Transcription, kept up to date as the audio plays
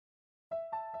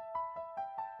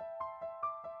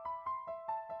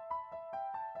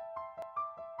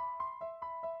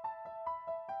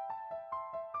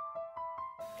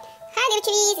Hi little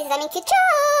chibis, this is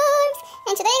Cupcakes,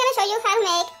 and today I'm going to show you how to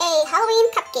make a Halloween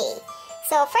cupcake.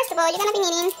 So first of all, you're going to be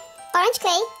needing orange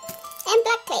clay and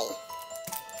black clay.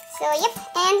 So yep,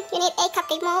 and you need a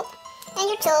cupcake mold and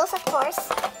your tools, of course.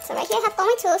 So right here I have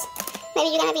all my tools.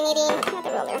 Maybe you're going to be needing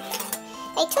another roller,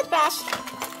 a toothbrush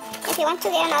if you want to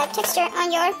get another texture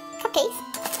on your cupcakes,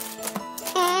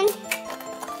 and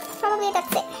probably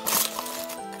that's it.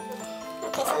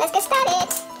 Okay, so let's get started.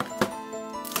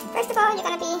 First of all, you're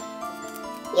going to be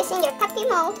using your cupcake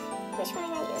mold. Which one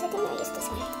am I going to use? I think I'm going to use this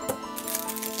one.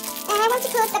 And I want to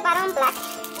put the bottom black.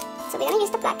 So we're going to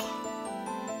use the black.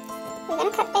 We're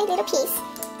going to cut a little piece.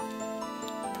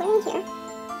 Put it in here.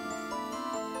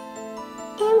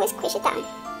 And we squish it down.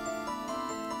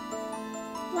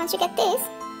 Once you get this,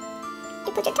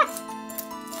 you put your top.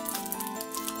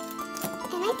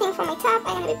 And I think for my top,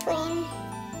 I'm going to be putting...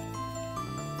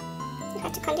 You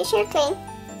have to condition your clay.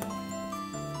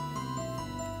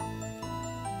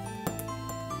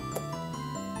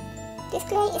 This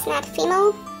clay is not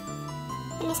Fimo,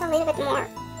 and it's a little bit more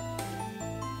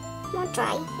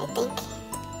dry, I think.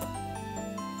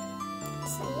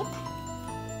 So yep,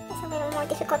 it's a little more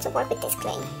difficult to work with this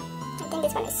clay. I think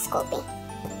this one is sculpey.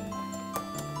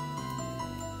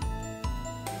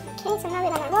 Okay, so now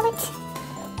we're gonna roll it.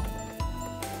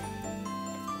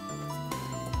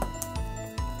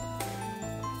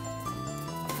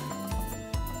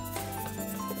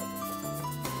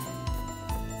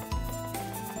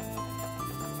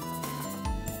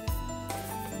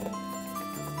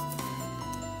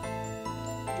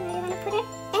 Put it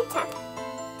on top.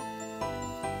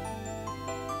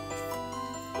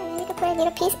 And then you can put a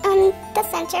little piece on the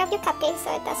center of your cupcake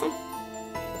so it doesn't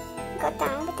go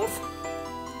down with this.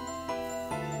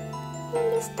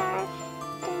 And you start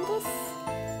doing this.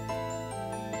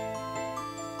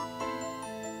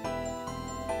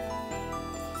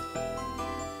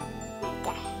 Like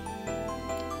that.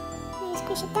 And you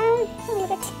squish it down a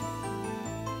little bit.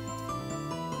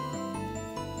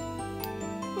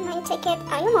 And now you take it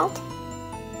out of your mold.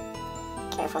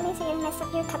 Carefully so you don't mess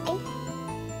up your cupcake.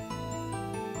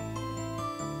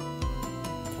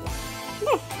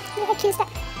 There, you have cute stuff.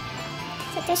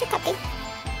 So there's your cupcake.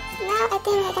 Now I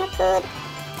think I'm gonna put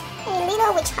a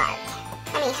little witch heart.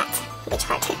 Hat. Witch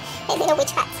heart. A little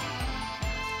witch hat.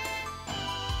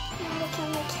 Now we can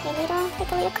make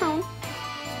a little cone.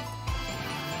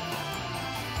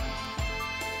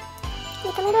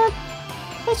 Like a little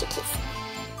Hershey kiss.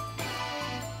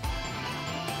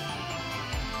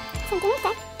 Something like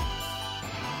that.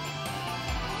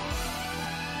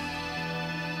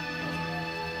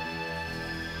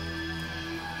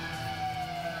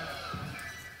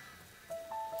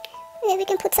 Maybe we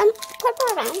can put some purple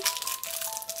around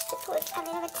to put a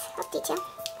little bit of detail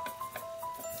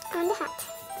on the hat.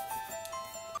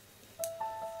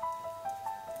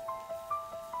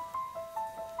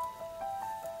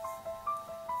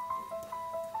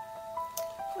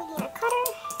 We need a cutter.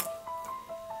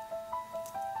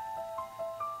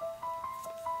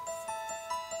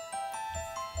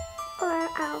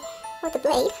 Or the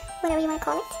blade, whatever you want to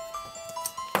call it.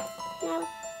 Now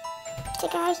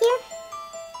take it out of here,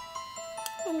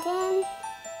 and then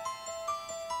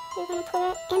you're going to put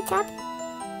it on top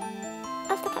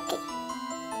of the cupcake,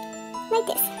 like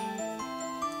this.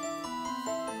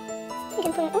 You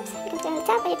can put it, you can put it on the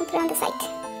top, or you can put it on the side. I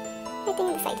think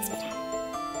on the side is better.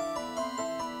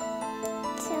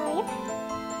 So yep,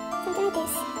 something like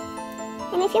this.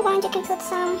 And if you want, you can put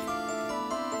some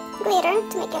glitter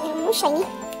to make it a little more shiny.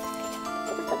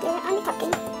 So we put glitter on the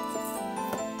cupcake.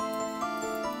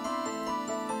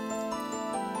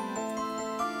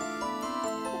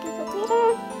 You can put glitter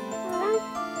all around.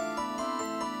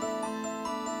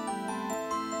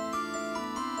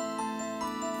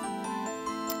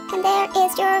 And there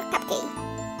is your cupcake,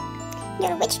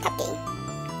 your witch cupcake.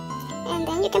 And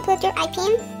then you can put your eye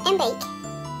pin and bake.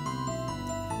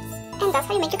 And that's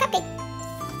how you make your cupcake.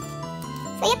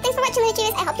 So yep, thanks for watching little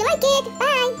chibis. I hope you like it.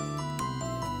 Bye!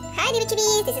 Hi little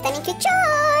chibis, this is Cupcakes.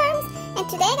 And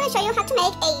today I'm going to show you how to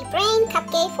make a brain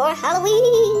cupcake for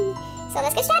Halloween. So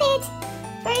let's get started.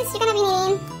 First, you're going to be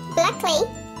needing black clay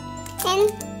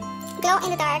and glow in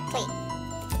the dark clay.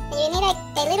 And you need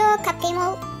a little cupcake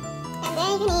mold. And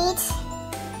then you need,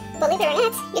 believe it or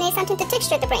not, you need something to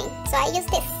texture the brain. So I use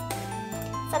this.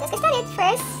 So let's get started.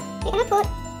 First, we're going to put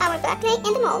our black clay in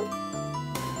the mold.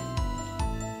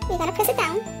 We're gonna press it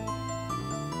down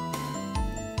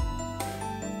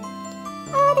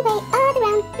all the way, all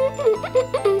around.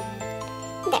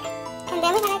 There. And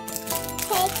then we're gonna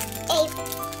take a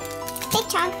big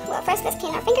chunk. Well, first let's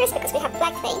pin our fingers because we have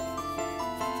black clay.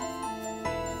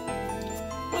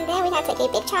 And And then we're going to take a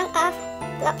big chunk of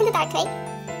glow-in-the-dark clay.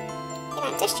 We're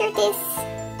going to texture this.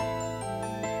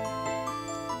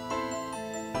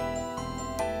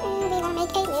 And we're going to make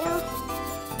a little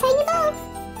tiny ball.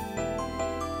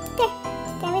 There.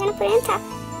 Then we're going to put it on top.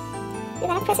 We're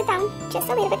going to press it down just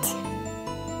a little bit.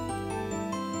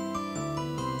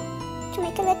 To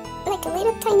make a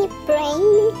little tiny brain.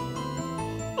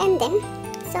 And then,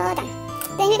 so done.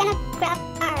 Then we're going to grab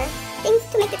our things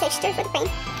to make the texture for the brain.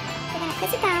 We're going to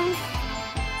press it down.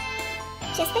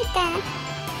 Just like that.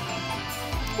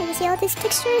 And you see all this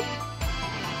texture?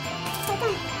 So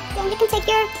done. Then you can take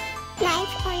your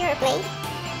knife or your blade.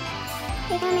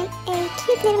 We're going to make a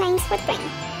cute little lines for the brain.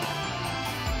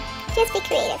 Just be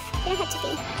creative. You don't have to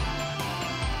be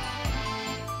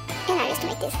an artist to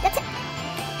make this. That's it.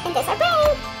 And there's our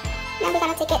brain. Now we're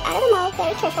going to take it out of the mold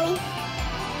very carefully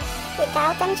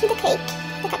without damaging the cake,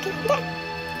 the cupcake. There.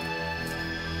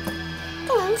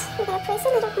 And we're going to press a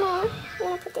little more. We're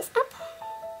going to put this up.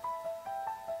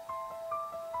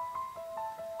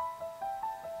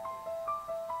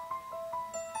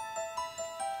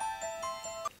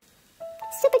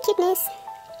 Super cuteness.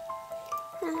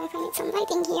 I don't know if I need some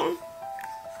lighting here.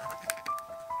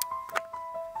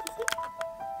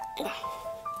 There.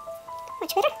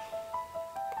 Much better.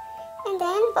 And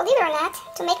then, believe it or not,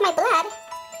 to make my blood,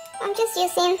 I'm just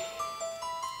using,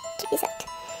 check this out.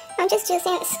 I'm just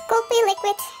using Sculpey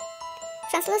liquid,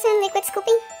 translucent liquid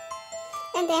Sculpey.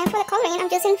 And then for the coloring, I'm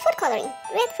using food coloring,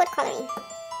 red food coloring.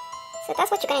 So that's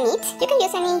what you're gonna need. You can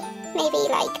use any, maybe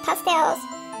like pastels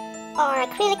or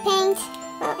acrylic paint.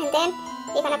 Well, and then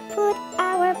we're gonna put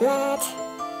our blood.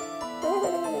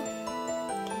 Ooh.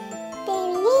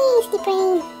 Very nasty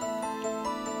brain.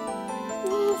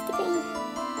 Nasty brain.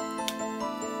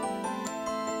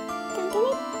 Something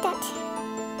like that.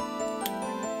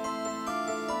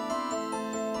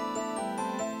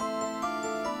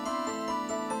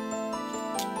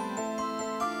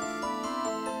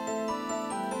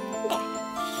 There.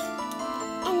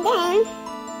 And then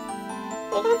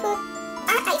we're gonna put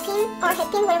our eye pin or head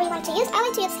pin, whatever you want to use. I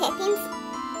like to use head pins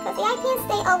because the eye pins,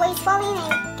 they always fall in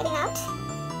and getting out.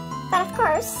 But of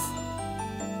course,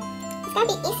 it's gonna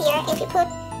be easier if you put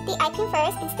the eye pin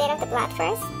first instead of the blood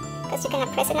first, because you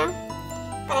cannot press it now.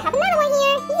 But I have another one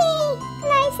here. Yay!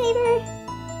 Lifesaver!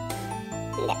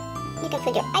 And there. You can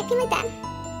put your eye pin like that,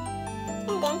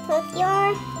 and then put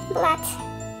your blood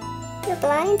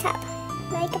on top,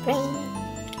 like a brain,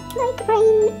 in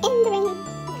the rain.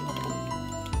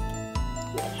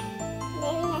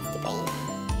 Very nasty brain.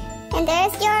 And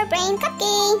there's your brain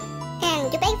cupcake.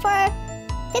 And you bake for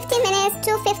 15 minutes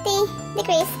to 50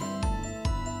 degrees.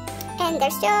 And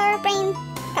there's your brain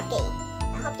cupcake.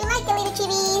 I hope you like it, little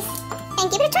chibis.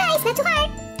 And give it a try, it's not too hard.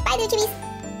 Bye, little chibis.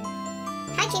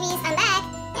 Hi, chibis, I'm back.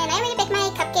 And I already baked my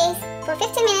cupcakes for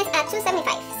 15 minutes at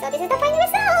 275. So this is the final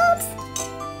results.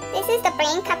 This is the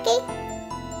brain cupcake.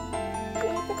 I'm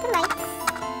gonna put the light on.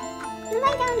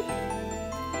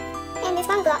 And this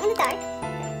one glow in the dark.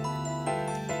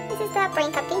 This is the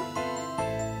brain cupcake.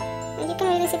 And you can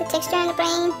really see the texture on the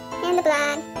brain and the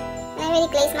blood. And I already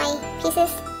glazed my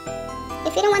pieces.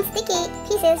 If you don't want sticky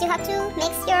pieces, you have to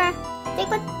mix your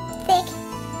 3-foot thick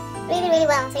really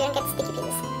well so you don't get sticky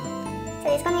pieces.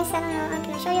 So this one is, I don't know, I'm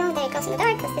gonna show you. There it goes in the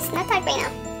dark because it's not dark right now.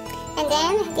 And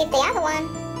then I did the other one.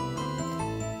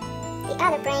 The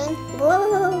other brain.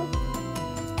 Whoa!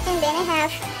 And then I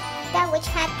have the witch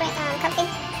hat brain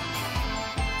cupcake.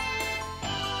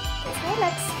 That's how it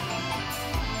looks.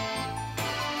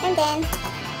 And then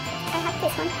I have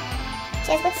this one,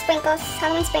 just with sprinkles,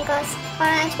 Halloween sprinkles,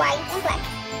 orange, white, and black.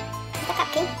 The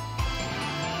cupcake.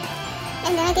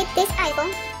 And then I did this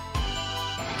eyeball.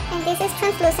 And this is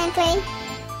translucent clay.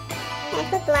 And I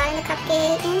put blood in the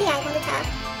cupcake and the eyeball on the top.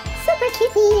 Super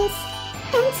cuteness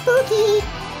and spooky.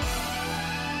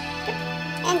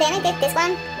 And then I did this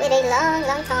one with a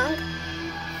long tongue.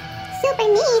 Super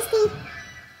nasty.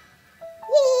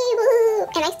 Yay, woo!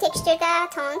 And I textured the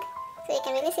tongue, so you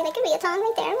can really see like a real tongue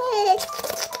right there.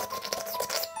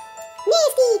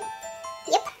 Nasty!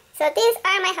 Yep. So these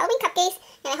are my Halloween cupcakes,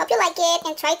 and I hope you like it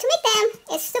and try to make them.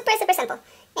 It's super simple.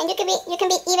 And you can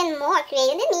be even more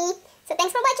creative than me. So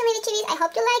thanks for watching, little chibis. I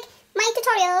hope you like my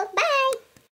tutorial. Bye!